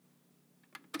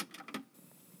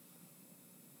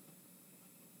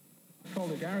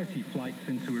solidarity flights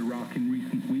into Iraq in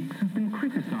recent weeks have been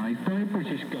criticised by a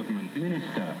British government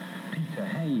minister, Peter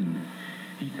Hain.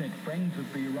 He said friends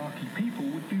of the Iraqi people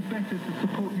would do better to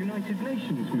support United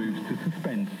Nations moves to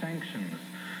suspend sanctions.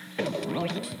 However,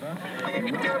 which include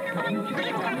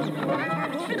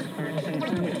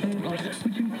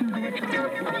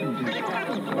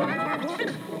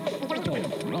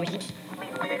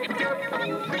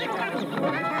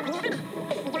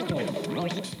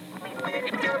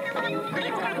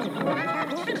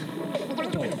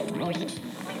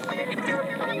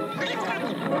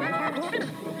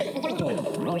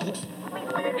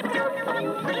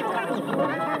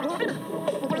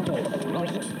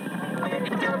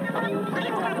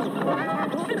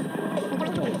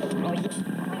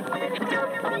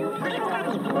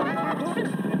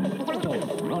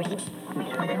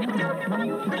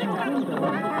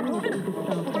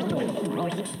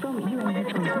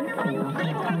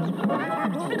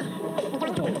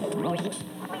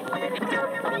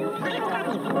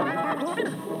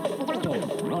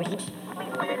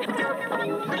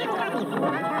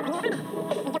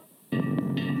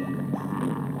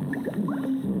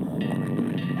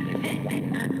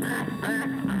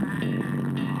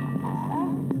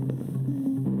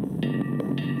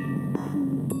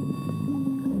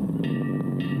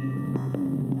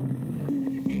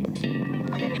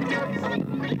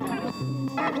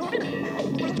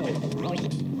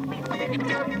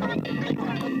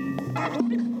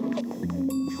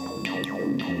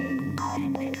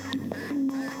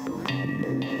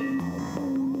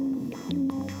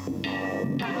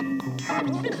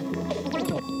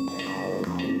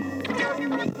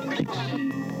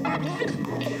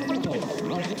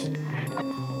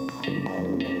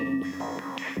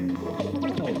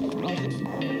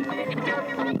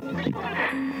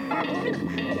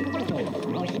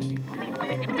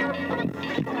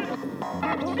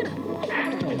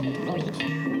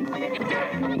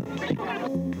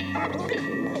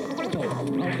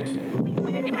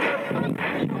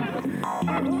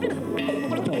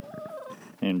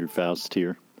Andrew Faust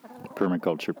here,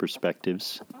 Permaculture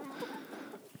Perspectives.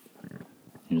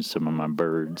 Here's some of my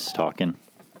birds talking.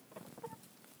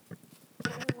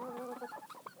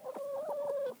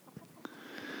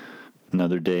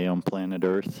 Another day on planet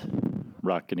Earth,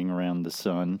 rocketing around the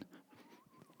sun.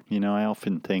 You know, I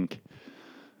often think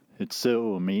it's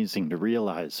so amazing to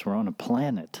realize we're on a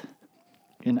planet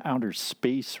in outer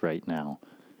space right now.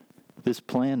 This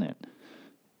planet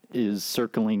is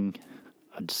circling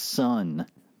a sun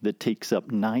that takes up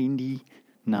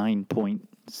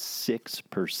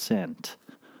 99.6%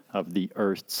 of the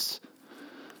Earth's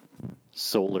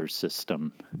solar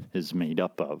system is made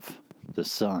up of the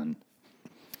sun.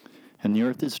 And the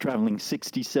Earth is traveling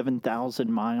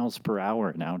 67,000 miles per hour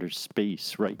in outer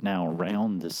space right now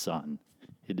around the sun.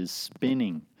 It is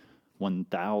spinning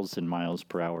 1,000 miles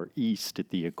per hour east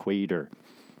at the equator.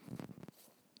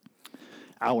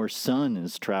 Our sun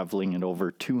is traveling at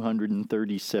over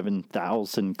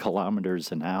 237,000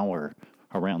 kilometers an hour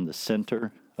around the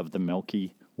center of the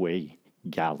Milky Way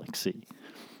galaxy.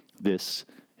 This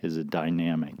is a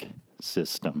dynamic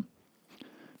system.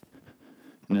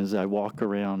 And as I walk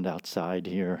around outside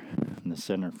here in the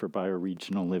Center for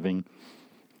Bioregional Living,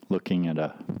 looking at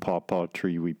a pawpaw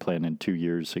tree we planted 2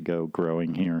 years ago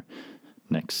growing here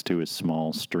next to a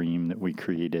small stream that we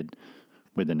created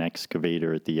with an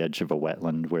excavator at the edge of a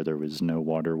wetland where there was no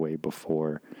waterway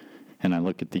before. And I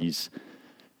look at these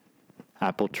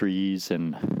apple trees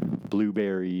and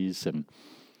blueberries and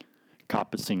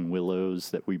coppicing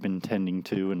willows that we've been tending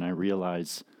to, and I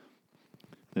realize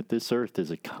that this earth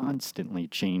is a constantly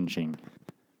changing,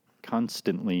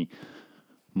 constantly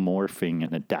morphing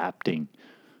and adapting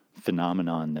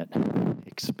phenomenon that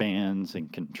expands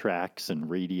and contracts and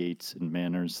radiates in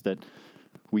manners that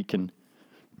we can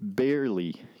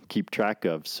barely keep track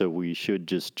of, so we should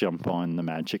just jump on the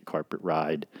magic carpet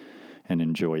ride and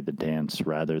enjoy the dance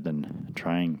rather than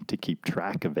trying to keep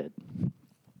track of it.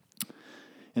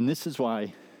 And this is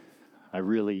why I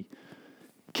really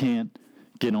can't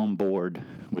get on board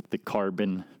with the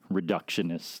carbon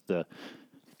reductionists, the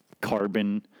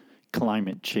carbon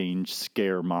climate change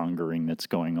scaremongering that's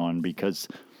going on, because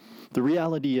the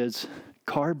reality is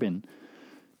carbon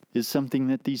is something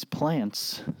that these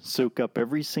plants soak up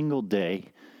every single day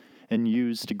and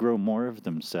use to grow more of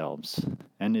themselves.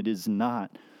 And it is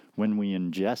not, when we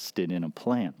ingest it in a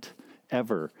plant,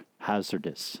 ever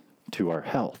hazardous to our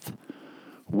health.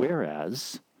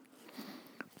 Whereas,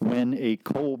 when a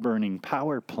coal-burning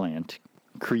power plant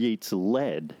creates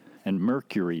lead and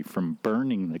mercury from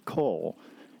burning the coal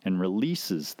and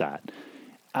releases that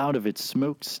out of its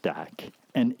smokestack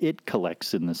and it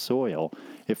collects in the soil.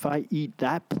 If I eat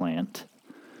that plant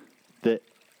that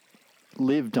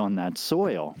lived on that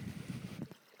soil,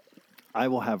 I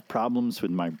will have problems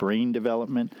with my brain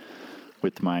development,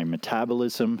 with my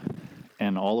metabolism,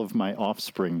 and all of my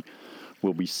offspring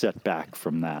will be set back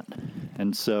from that.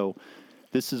 And so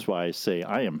this is why I say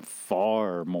I am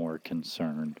far more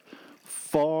concerned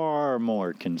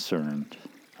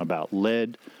about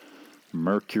lead,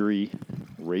 mercury,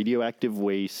 radioactive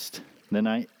waste than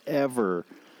I ever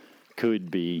could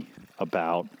be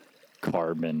about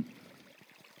carbon.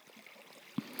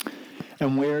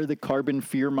 And where the carbon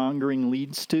fear-mongering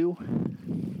leads to,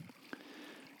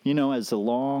 as a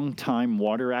long-time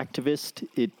water activist,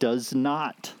 it does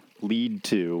not lead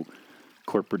to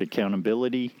corporate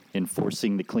accountability,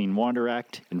 enforcing the Clean Water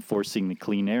Act, enforcing the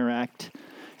Clean Air Act.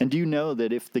 And do you know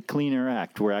that if the Clean Air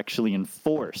Act were actually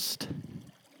enforced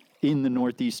in the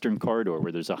Northeastern Corridor,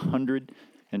 where there's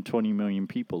 120 million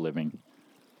people living,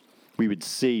 we would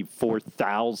save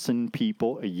 4,000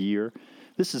 people a year?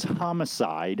 This is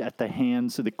homicide at the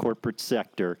hands of the corporate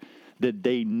sector that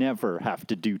they never have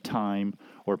to do time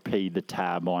or pay the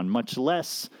tab on, much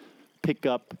less pick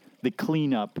up the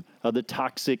cleanup of the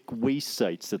toxic waste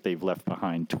sites that they've left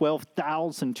behind.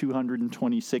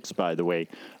 12,226, by the way,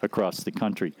 across the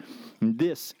country. And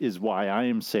this is why I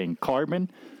am saying carbon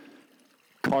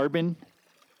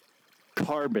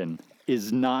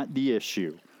is not the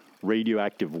issue.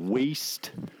 Radioactive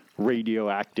waste,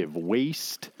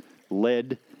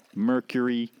 lead,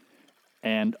 mercury,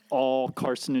 and all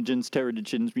carcinogens,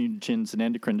 teratogens, mutagens, and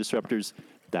endocrine disruptors,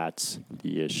 that's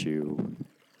the issue.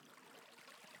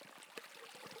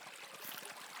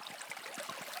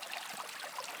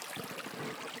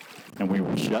 And we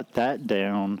will shut that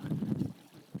down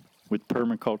with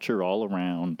permaculture all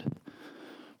around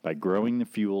by growing the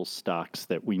fuel stocks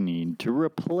that we need to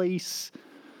replace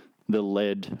the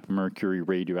lead, mercury,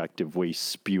 radioactive waste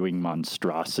spewing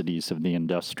monstrosities of the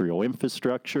industrial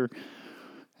infrastructure.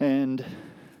 And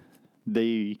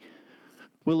they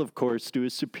will, of course, do a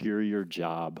superior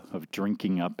job of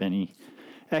drinking up any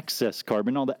excess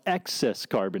carbon. All the excess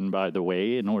carbon, by the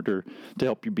way, in order to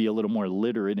help you be a little more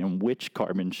literate in which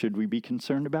carbon should we be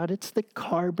concerned about, it's the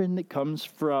carbon that comes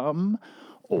from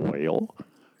oil,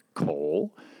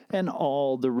 coal, and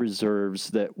all the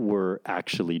reserves that were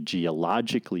actually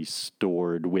geologically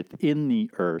stored within the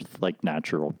earth, like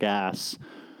natural gas.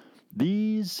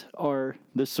 These are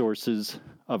the sources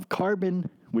of carbon,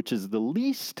 which is the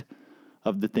least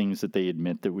of the things that they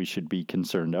admit that we should be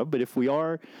concerned of. But if we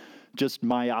are just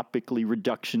myopically,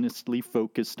 reductionistly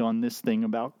focused on this thing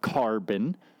about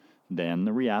carbon, then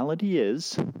the reality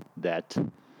is that,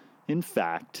 in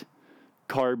fact,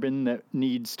 carbon that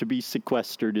needs to be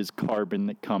sequestered is carbon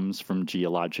that comes from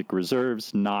geologic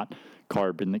reserves, not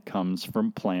carbon that comes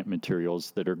from plant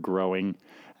materials that are growing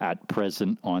at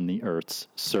present on the Earth's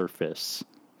surface.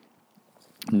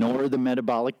 Nor the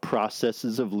metabolic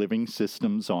processes of living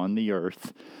systems on the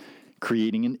Earth,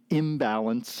 creating an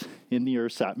imbalance in the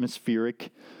Earth's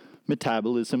atmospheric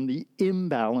metabolism, the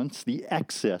imbalance, the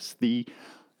excess, the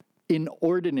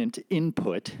inordinate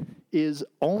input is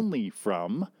only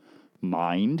from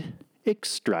mined,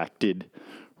 extracted,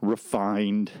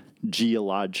 refined,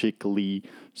 geologically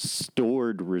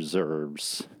stored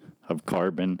reserves of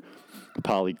carbon,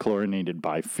 polychlorinated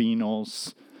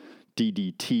biphenyls,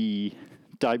 DDT,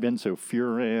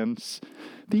 dibenzofurans.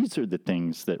 These are the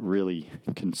things that really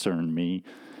concern me.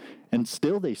 And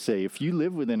still they say, if you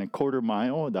live within a quarter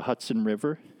mile of the Hudson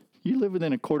River,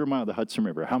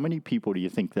 how many people do you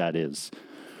think that is?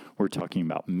 We're talking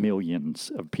about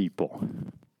millions of people.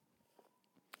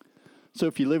 So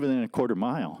if you live within a quarter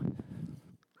mile,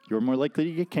 you're more likely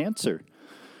to get cancer.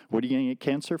 What are you going to get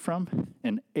cancer from?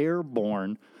 An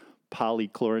airborne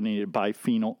polychlorinated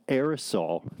biphenyl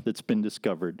aerosol that's been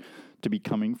discovered to be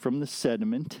coming from the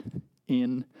sediment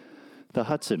in the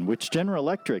Hudson, which General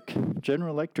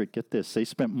Electric, get this, they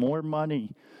spent more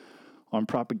money on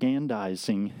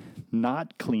propagandizing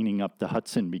not cleaning up the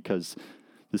Hudson because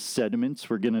the sediments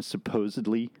were going to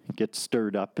supposedly get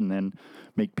stirred up and then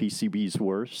make PCBs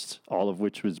worse, all of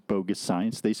which was bogus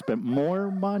science. They spent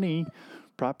more money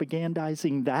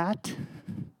propagandizing that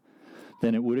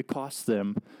than it would have cost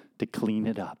them to clean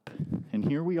it up. And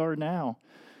here we are now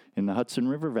in the Hudson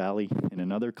River Valley in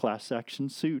another class action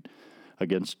suit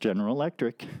against General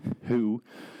Electric, who,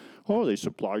 they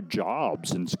supplied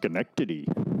jobs in Schenectady.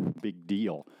 Big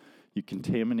deal. You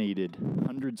contaminated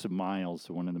hundreds of miles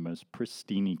of one of the most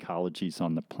pristine ecologies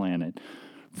on the planet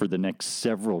for the next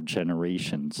several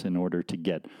generations in order to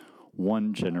get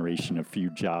one generation a few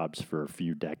jobs for a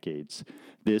few decades.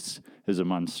 This is a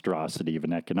monstrosity of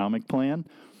an economic plan.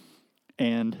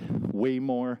 and way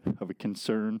more of a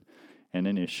concern and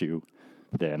an issue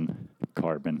than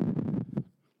carbon.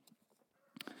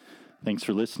 Thanks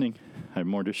for listening. I have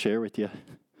more to share with you.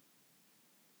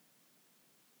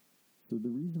 So the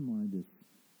reason why this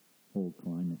whole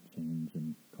climate change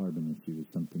and carbon issue is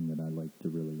something that I like to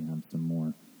really have some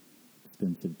more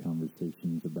extensive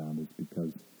conversations about is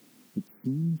because it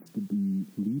seems to be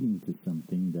leading to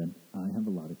something that I have a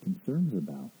lot of concerns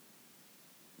about.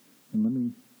 And let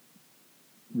me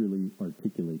really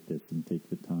articulate this and take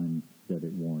the time that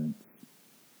it warrants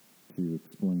to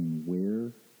explain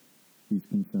where these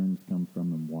concerns come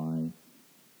from and why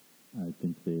I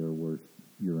think they are worth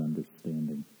your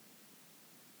understanding.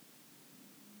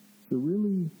 So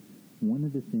really, one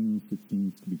of the things that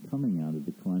seems to be coming out of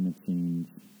the climate change,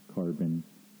 carbon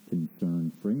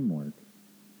concern framework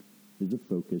is a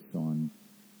focus on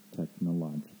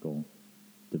technological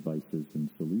devices and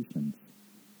solutions.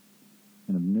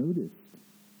 And I've noticed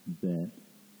that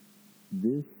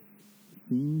this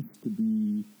seems to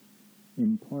be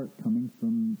in part coming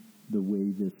from the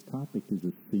way this topic is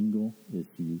a single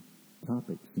issue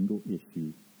topic, and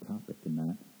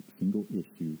that single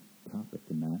issue topic,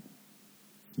 and that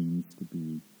seems to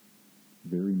be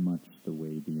very much the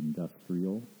way the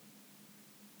industrial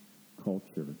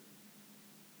culture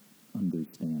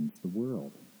understands the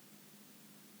world.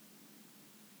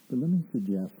 But let me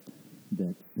suggest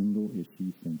that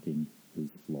single-issue thinking is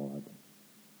flawed.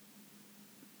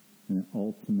 And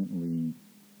ultimately,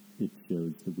 it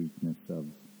shows the weakness of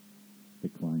the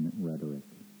climate rhetoric.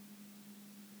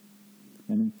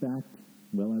 And in fact,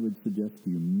 well, I would suggest to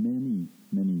you many,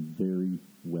 many very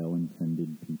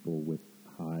well-intended people with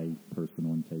high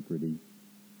personal integrity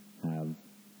have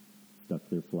stuck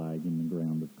their flag in the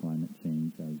ground of climate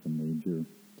change as a major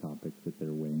topic that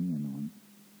they're weighing in on.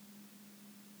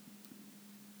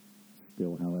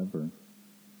 Still, however,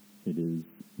 it is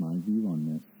my view on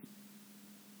this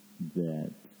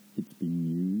that it's being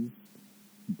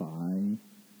used by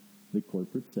the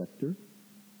corporate sector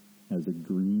as a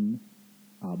green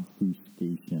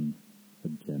obfuscation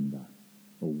agenda,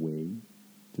 a way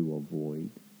to avoid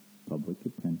public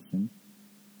attention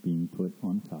being put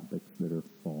on topics that are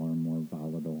far more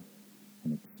volatile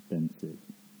and expensive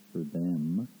for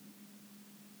them.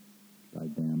 By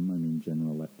them, I mean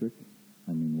General Electric,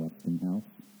 I mean Westinghouse,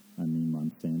 I mean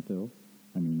Monsanto,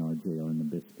 I mean RJR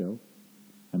Nabisco,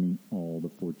 I mean all the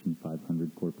Fortune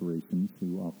 500 corporations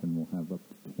who often will have up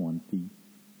to 20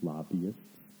 lobbyists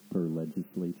per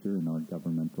legislature in our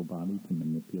governmental body to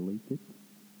manipulate it.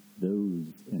 Those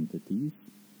entities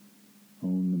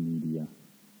own the media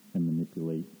and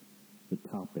manipulate the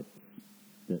topics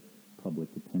that public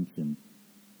attention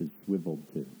is swiveled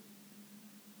to.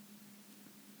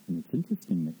 And it's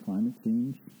interesting that climate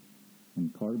change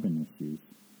and carbon issues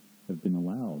have been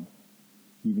allowed,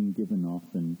 even given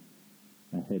often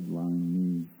a headline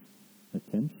news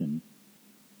attention,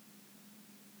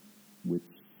 which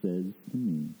says to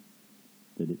me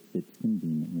that it fits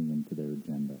conveniently into their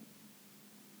agenda.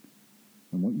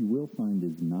 And what you will find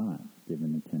is not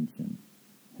given attention,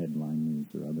 headline news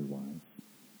or otherwise,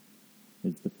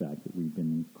 is the fact that we've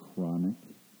been in chronic,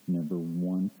 never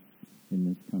once in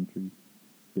this country,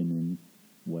 been in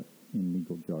what in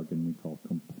legal jargon we call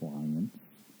compliance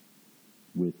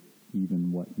with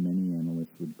even what many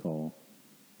analysts would call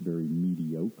very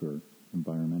mediocre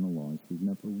environmental laws. We've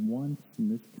never once in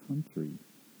this country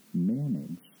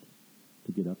managed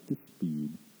to get up to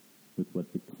speed with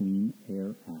what the Clean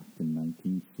Air Act in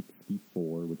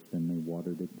 1964, which then they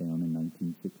watered it down in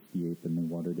 1968, then they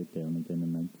watered it down again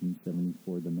in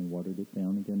 1974, then they watered it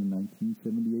down again in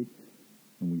 1978,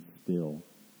 and we still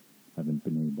haven't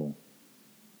been able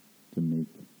to make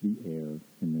the air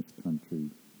in this country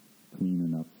clean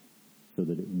enough so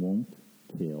that it won't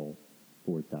kill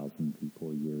 4,000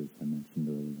 people a year, as I mentioned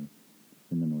earlier,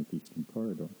 in the Northeastern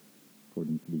Corridor,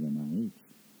 according to the NIH.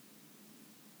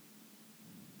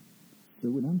 So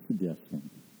what I'm suggesting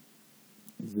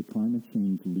is that climate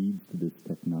change leads to this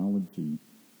technology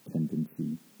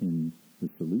tendency in the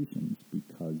solutions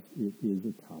because it is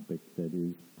a topic that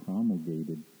is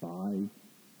promulgated by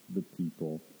the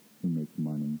people who make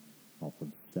money off of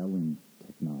selling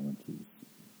technologies.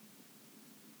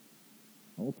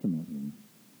 Ultimately,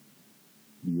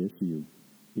 the issue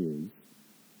is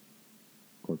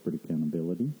corporate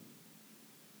accountability,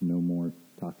 no more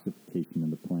toxification of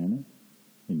the planet,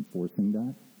 enforcing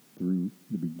that through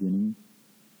the beginning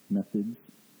methods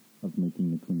of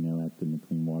making the Clean Air Act and the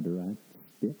Clean Water Act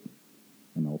stick,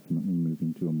 and ultimately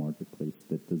moving to a marketplace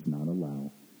that does not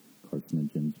allow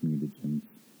carcinogens, mutagens,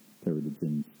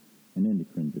 teratogens, and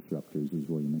endocrine disruptors, as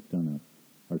William McDonough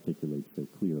articulates so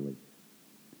clearly.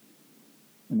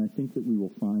 think that we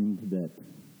will find that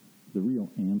the real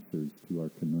answers to our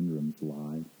conundrums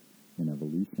lie in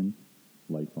evolution,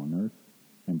 life on Earth,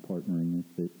 and partnering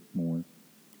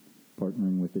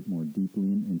with it more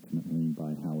deeply and intimately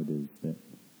by how it is that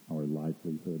our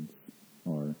livelihoods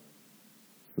are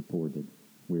supported.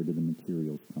 Where do the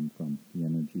materials come from? The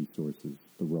energy sources,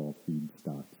 the raw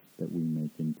feedstocks that we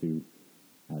make into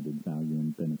added value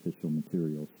and beneficial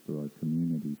materials for our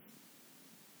communities.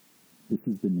 This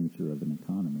is the nature of an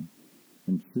economy,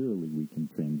 and surely we can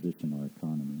transition our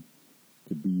economy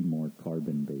to be more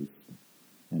carbon-based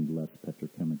and less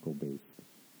petrochemical-based.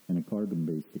 And a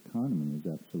carbon-based economy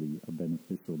is actually a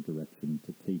beneficial direction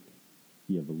to take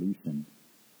the evolution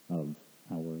of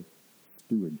our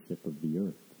stewardship of the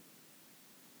earth.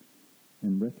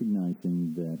 And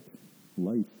recognizing that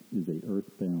life is a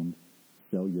earthbound,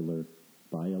 cellular,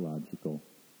 biological,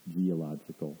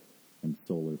 geological, and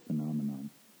solar phenomenon.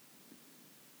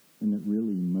 And that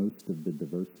really most of the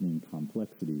diversity and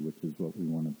complexity, which is what we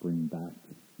want to bring back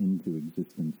into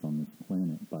existence on this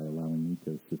planet by allowing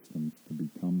ecosystems to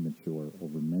become mature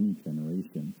over many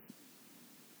generations,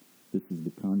 this is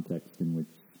the context in which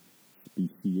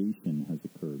speciation has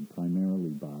occurred, primarily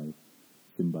by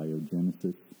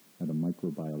symbiogenesis at a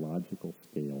microbiological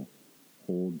scale,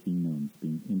 whole genomes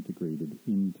being integrated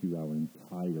into our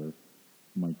entire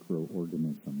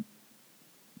microorganism.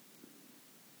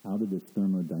 Out of this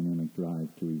thermodynamic drive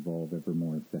to evolve ever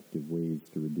more effective ways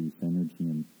to reduce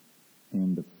energy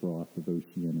and the froth of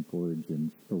oceanic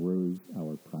origins arose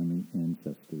our primate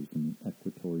ancestors in the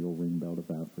equatorial rainbelt of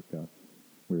Africa,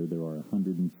 where there are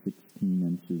 116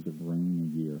 inches of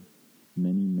rain a year,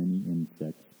 many, many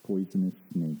insects, poisonous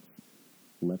snakes,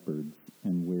 leopards,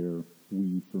 and where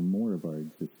we, for more of our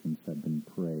existence, have been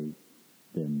prey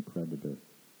than predator.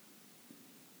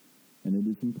 And it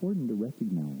is important to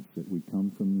recognize that we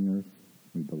come from the earth,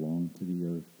 we belong to the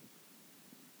earth,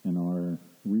 and our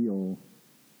real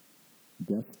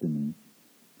destiny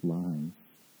lies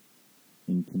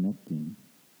in connecting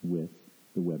with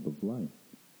the web of life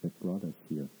that brought us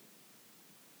here.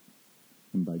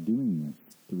 And by doing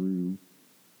this, through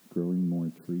growing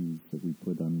more trees that we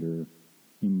put under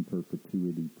in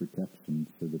perpetuity protection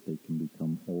so that they can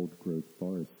become old-growth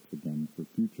forests again for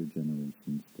future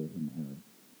generations to inherit.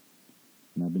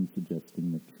 And I've been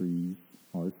suggesting that trees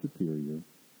are superior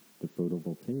to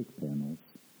photovoltaic panels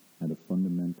at a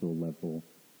fundamental level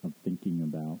of thinking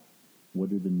about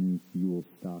what are the new fuel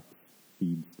stocks,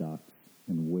 feedstocks,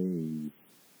 and ways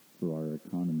for our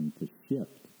economy to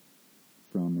shift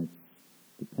from its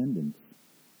dependence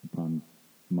upon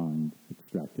mined,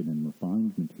 extracted, and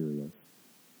refined materials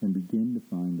and begin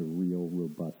to find a real,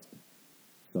 robust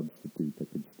substitute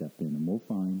that could step in. And we'll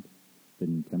find that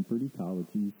in temperate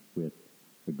ecologies with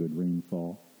a good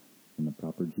rainfall and the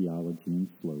proper geology and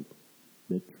slope,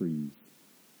 that trees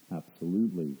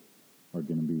absolutely are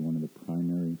going to be one of the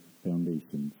primary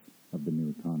foundations of the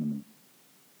new economy.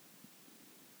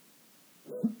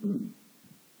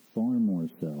 Far more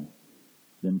so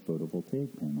than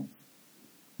photovoltaic panels.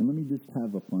 And let me just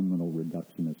have a fun little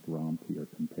reductionist romp here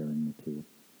comparing the two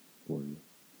for you.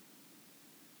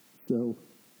 So,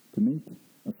 to make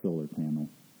a solar panel,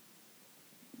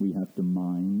 we have to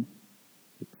mine,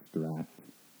 extract,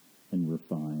 and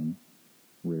refine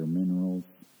rare minerals,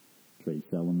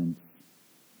 trace elements,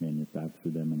 manufacture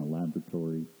them in a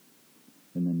laboratory,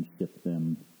 and then ship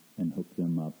them and hook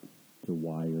them up to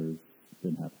wires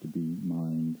that have to be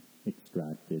mined,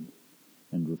 extracted,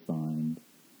 and refined,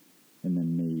 and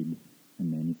then made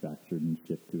and manufactured and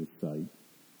shipped to a site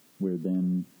where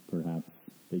then perhaps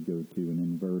they go to an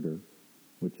inverter,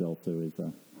 which also is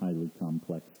a highly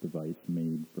complex device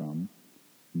made from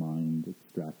mined,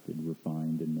 extracted,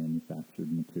 refined, and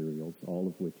manufactured materials, all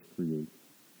of which create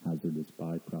hazardous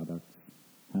byproducts,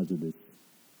 hazardous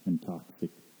and toxic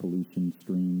pollution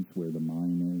streams where the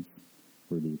mine is,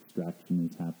 where the extraction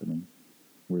is happening,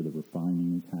 where the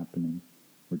refining is happening.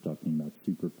 We're talking about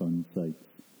Superfund sites,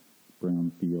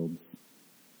 brownfields,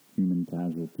 human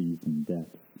casualties and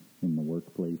deaths in the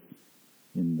workplace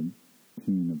in the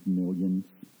tune of millions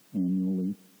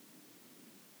annually.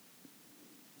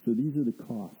 So these are the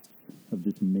costs of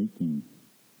just making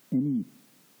any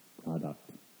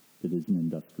product that is an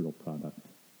industrial product.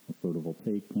 A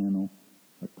photovoltaic panel,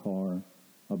 a car,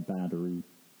 a battery,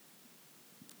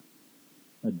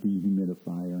 a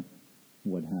dehumidifier,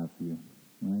 what have you,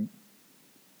 right?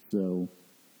 So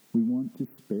we want to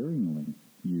sparingly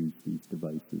use these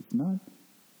devices, not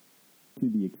to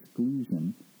the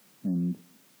exclusion and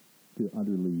to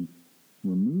utterly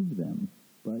remove them,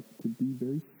 but to be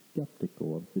very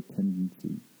skeptical of the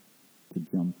tendency to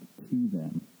jump to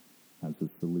them as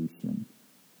a solution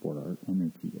for our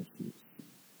energy issues.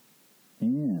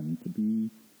 And to be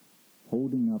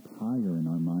holding up higher in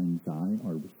our mind's eye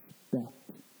our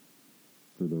respect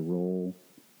for the role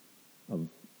of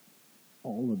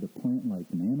all of the plant life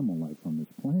and animal life on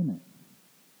this planet,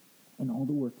 and all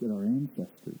the work that our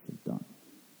ancestors have done.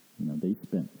 You know, they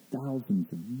spent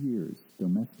thousands of years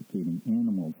domesticating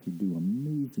animals who do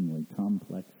amazingly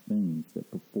complex things that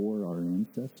before our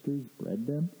ancestors bred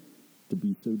them to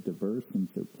be so diverse and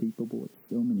so capable of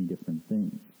so many different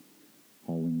things.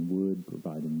 Hauling wood,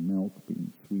 providing milk,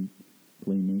 being sweet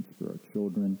playmates for our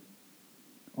children.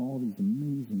 All these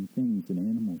amazing things that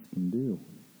animals can do.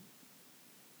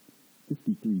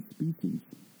 53 species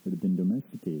that have been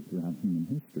domesticated throughout human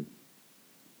history.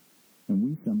 And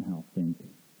we somehow think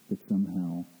that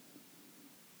somehow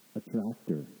a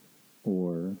tractor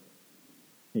or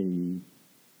a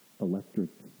electric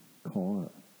car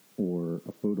or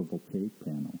a photovoltaic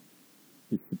panel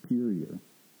is superior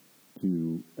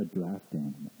to a draft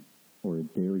animal or a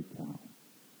dairy cow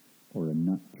or a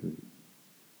nut tree.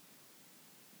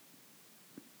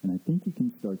 And I think you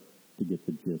can start to get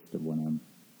the gist of what I'm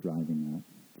driving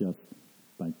at just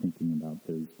by thinking about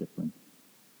those different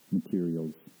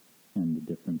materials and the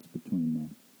difference between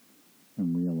them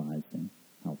and realizing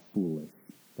how foolish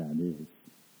that is.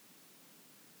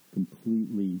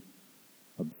 Completely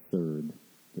absurd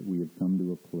that we have come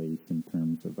to a place in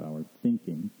terms of our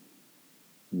thinking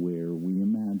where we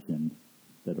imagine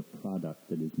that a product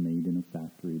that is made in a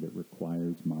factory that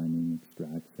requires mining,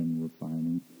 extraction,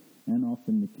 refining, and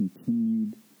often the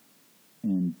continued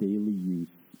and daily use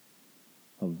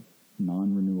of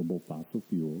non-renewable fossil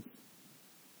fuels,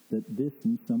 that this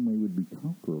in some way would be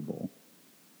comparable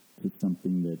to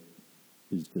something that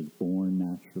is just born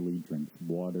naturally, drinks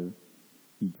water,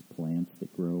 eats plants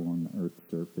that grow on the Earth's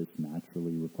surface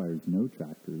naturally, requires no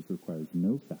tractors, requires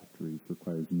no factories,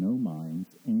 requires no mines,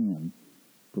 and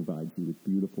provides you with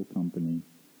beautiful company,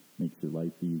 makes your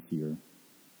life easier,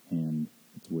 and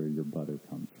it's where your butter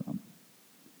comes from.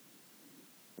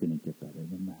 Couldn't get better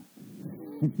than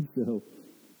that. So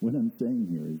what I'm saying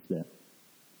here is that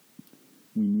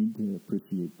we need to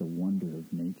appreciate the wonder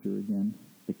of nature again,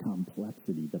 the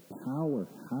complexity, the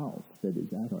powerhouse that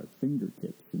is at our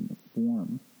fingertips in the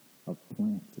form of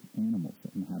plants and animals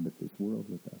that inhabit this world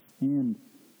with us, and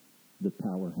the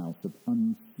powerhouse of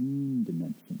unseen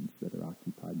dimensions that are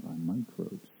occupied by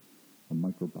microbes, a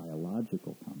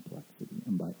microbiological complexity.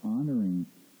 And by honoring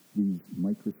these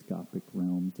microscopic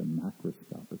realms and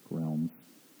macroscopic realms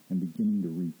and beginning to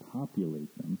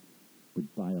repopulate them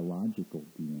with biological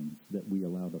beings that we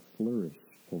allow to flourish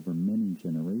over many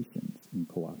generations in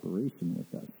cooperation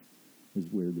with us,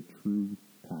 is where the true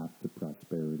path to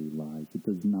prosperity lies. It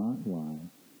does not lie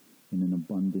in an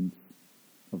abundance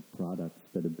of products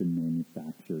that have been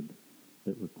manufactured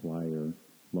that require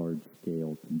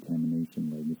large-scale contamination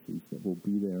legacies that will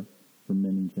be there for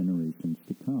many generations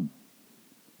to come.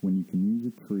 When you can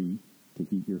use a tree to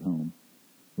heat your home,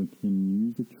 when you can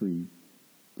use a tree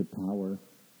to power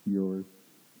your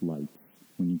lights,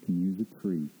 when you can use a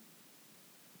tree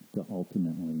to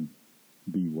ultimately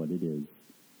be what it is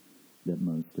that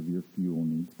most of your fuel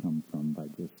needs come from by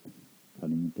just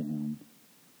cutting it down,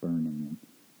 burning it,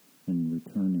 and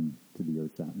returning to the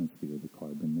Earth's atmosphere the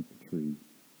carbon that the tree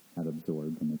had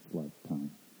absorbed in its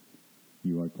lifetime.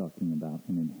 You are talking about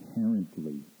an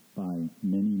inherently, by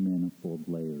many manifold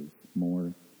layers,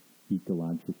 more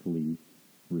ecologically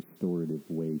restorative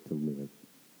way to live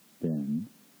than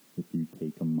if you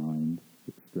take a mined,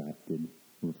 extracted,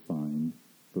 refined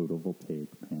photovoltaic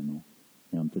panel,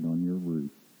 mount it on your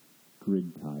roof,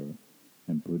 grid tie it,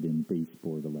 and put in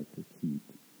baseboard electric heat,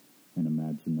 and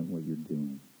imagine that what you're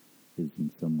doing is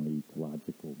in some way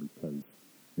ecological because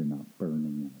you're not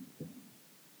burning anything.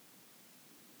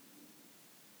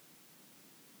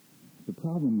 The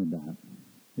problem with that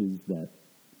is that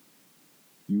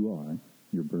you're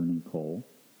burning coal,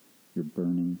 you're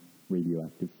burning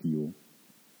radioactive fuel,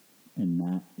 and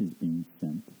that is being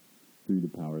sent through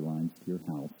the power lines to your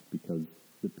house because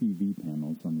the PV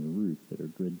panels on your roof that are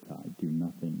grid tied do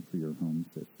nothing for your home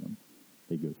system.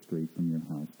 They go straight from your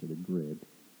house to the grid,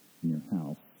 and your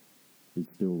house is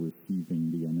still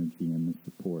receiving the energy and the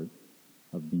support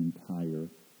of the entire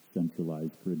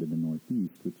centralized grid of the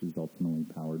Northeast, which is ultimately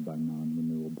powered by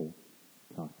non-renewable,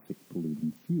 toxic,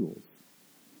 polluting fuels.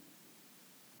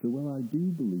 So while I do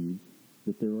believe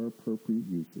that there are appropriate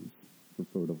uses for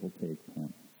photovoltaic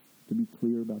panels, to be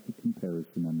clear about the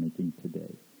comparison I'm making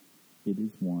today, it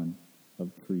is one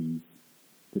of trees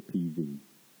to PV.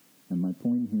 And my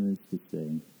point here is to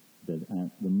say that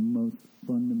at the most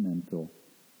fundamental,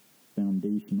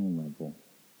 foundational level,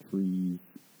 trees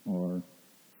are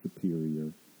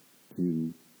superior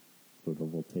to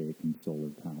photovoltaic and solar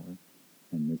power.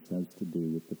 And this has to do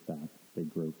with the fact they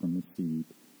grow from a seed,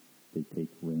 they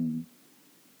take rain,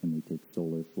 and they take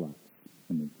solar flux,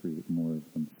 and they create more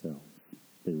of themselves.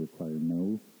 They require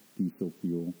no diesel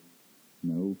fuel,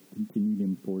 no continued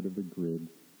import of a grid.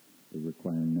 They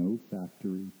require no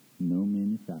factory, no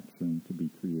manufacturing to be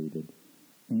created,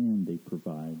 and they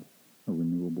provide a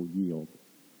renewable yield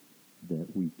that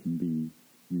we can be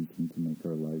using to make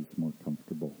our lives more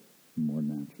comfortable and more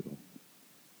natural.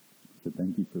 So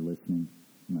thank you for listening,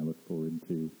 and I look forward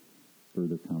to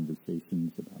further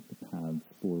conversations about the paths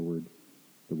forward,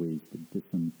 the ways to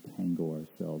disentangle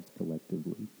ourselves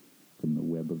collectively from the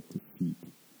web of deceit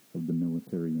of the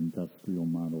military-industrial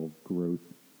model of growth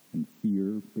and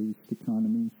fear-based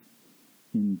economies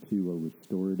into a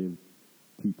restorative,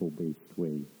 people-based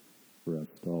way for us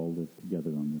to all live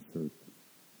together on this earth.